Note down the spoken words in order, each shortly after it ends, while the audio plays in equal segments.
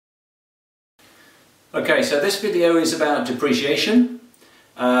Okay, so this video is about depreciation.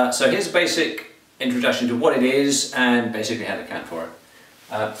 So here's a basic introduction to what it is and basically how to account for it.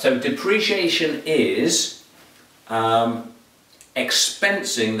 So depreciation is expensing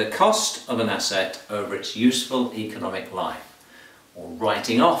the cost of an asset over its useful economic life, or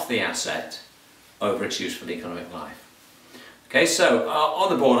writing off the asset over its useful economic life. Okay, so on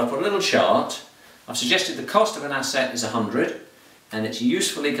the board I've put a little chart. I've suggested the cost of an asset is 100 and its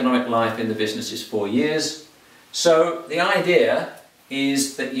useful economic life in the business is 4 years. So the idea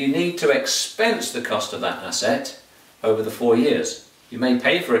is that you need to expense the cost of that asset over the 4 years. You may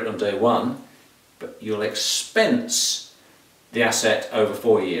pay for it on day one, but you'll expense the asset over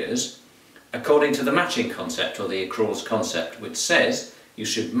 4 years according to the matching concept, or the accruals concept, which says you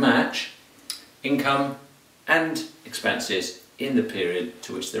should match income and expenses in the period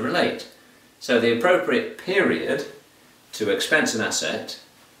to which they relate. So the appropriate period to expense an asset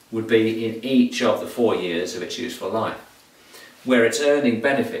would be in each of the 4 years of its useful life, where it's earning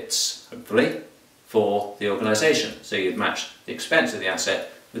benefits, hopefully, for the organisation. So you'd match the expense of the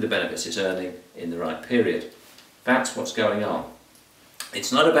asset with the benefits it's earning in the right period. That's what's going on.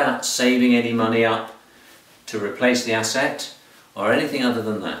 It's not about saving any money up to replace the asset or anything other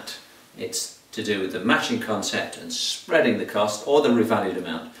than that. It's to do with the matching concept and spreading the cost, or the revalued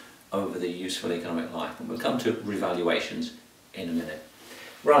amount, over the useful economic life. And we'll come to revaluations in a minute.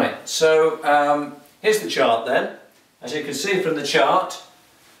 Right, so here's the chart then. As you can see from the chart,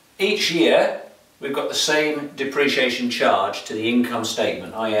 each year we've got the same depreciation charge to the income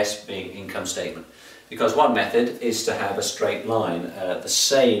statement, IS being income statement, because one method is to have a straight line, the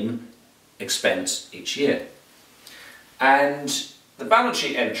same expense each year. And the balance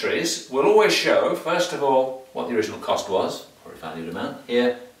sheet entries will always show, first of all, what the original cost was, or revalued amount,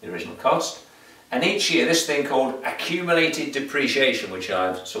 here the original cost, and each year this thing called accumulated depreciation, which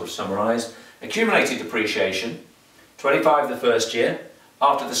I've sort of summarised. Accumulated depreciation, 25 the first year,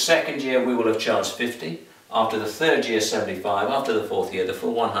 after the second year we will have charged 50, after the third year 75, after the fourth year the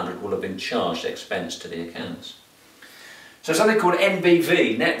full 100 will have been charged expense to the accounts. So something called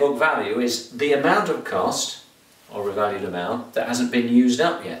NBV, net book value, is the amount of cost, or revalued amount, that hasn't been used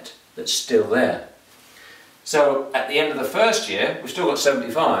up yet, that's still there. So at the end of the first year we've still got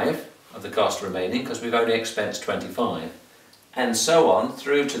 75 of the cost remaining because we've only expensed 25, and so on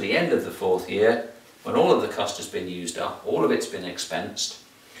through to the end of the fourth year when all of the cost has been used up, all of it's been expensed,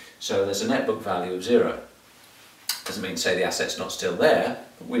 so there's a net book value of 0. Doesn't mean to say the asset's not still there,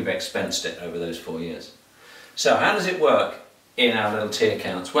 but we've expensed it over those 4 years. So how does it work in our little T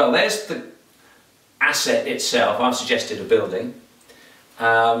accounts? Well, there's the asset itself. I've suggested a building,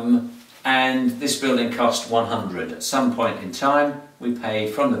 and this building cost 100. At some point in time we paid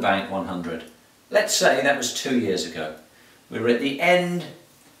from the bank 100. Let's say that was 2 years ago. We were at the end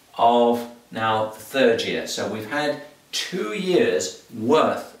of now the third year, so we've had 2 years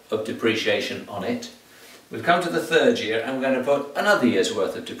worth of depreciation on it. We've come to the third year and we're going to put another year's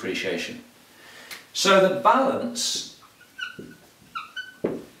worth of depreciation. So the balance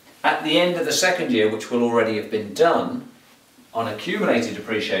at the end of the second year, which will already have been done on accumulated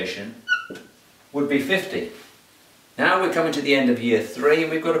depreciation, would be 50. Now we're coming to the end of year 3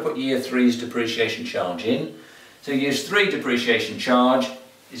 and we've got to put year 3's depreciation charge in. So year 3 depreciation charge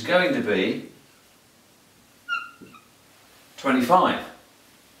is going to be 25.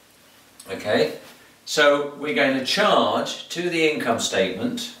 Okay, so we're going to charge to the income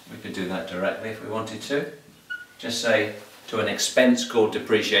statement, we could do that directly if we wanted to, just say to an expense called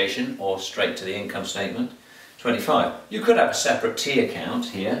depreciation, or straight to the income statement, 25. You could have a separate T account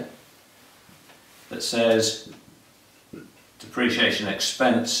here that says depreciation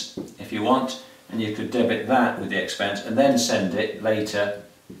expense if you want, and you could debit that with the expense and then send it later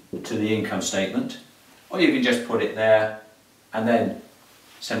to the income statement, or you can just put it there and then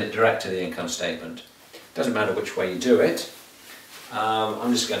send it direct to the income statement. Doesn't matter which way you do it.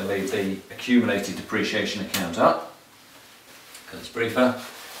 I'm just going to leave the accumulated depreciation account up because it's briefer.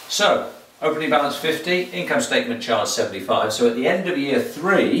 So opening balance 50, income statement charge 75. So at the end of year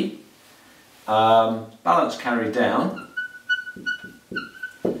 3, balance carried down,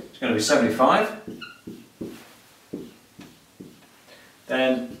 it's going to be 75.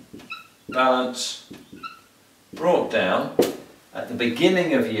 Then balance brought down at the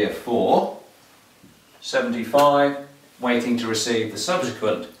beginning of year 4, 75, waiting to receive the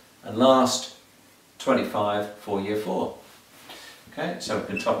subsequent and last 25 for year 4. Okay, so we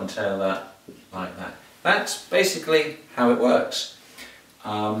can top and tail that like that. That's basically how it works.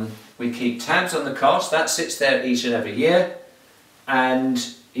 We keep tabs on the cost, that sits there each and every year, and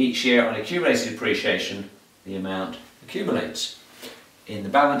each year on accumulated depreciation the amount accumulates. In the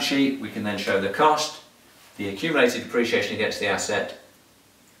balance sheet we can then show the cost, the accumulated depreciation against the asset,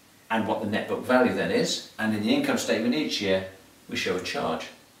 and what the net book value then is, and in the income statement each year we show a charge.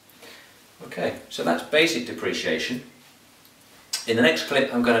 Okay, so that's basic depreciation. In the next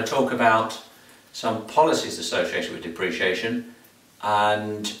clip I'm going to talk about some policies associated with depreciation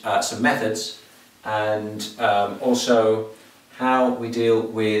and some methods, and also how we deal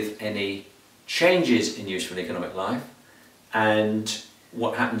with any changes in useful economic life and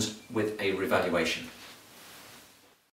what happens with a revaluation.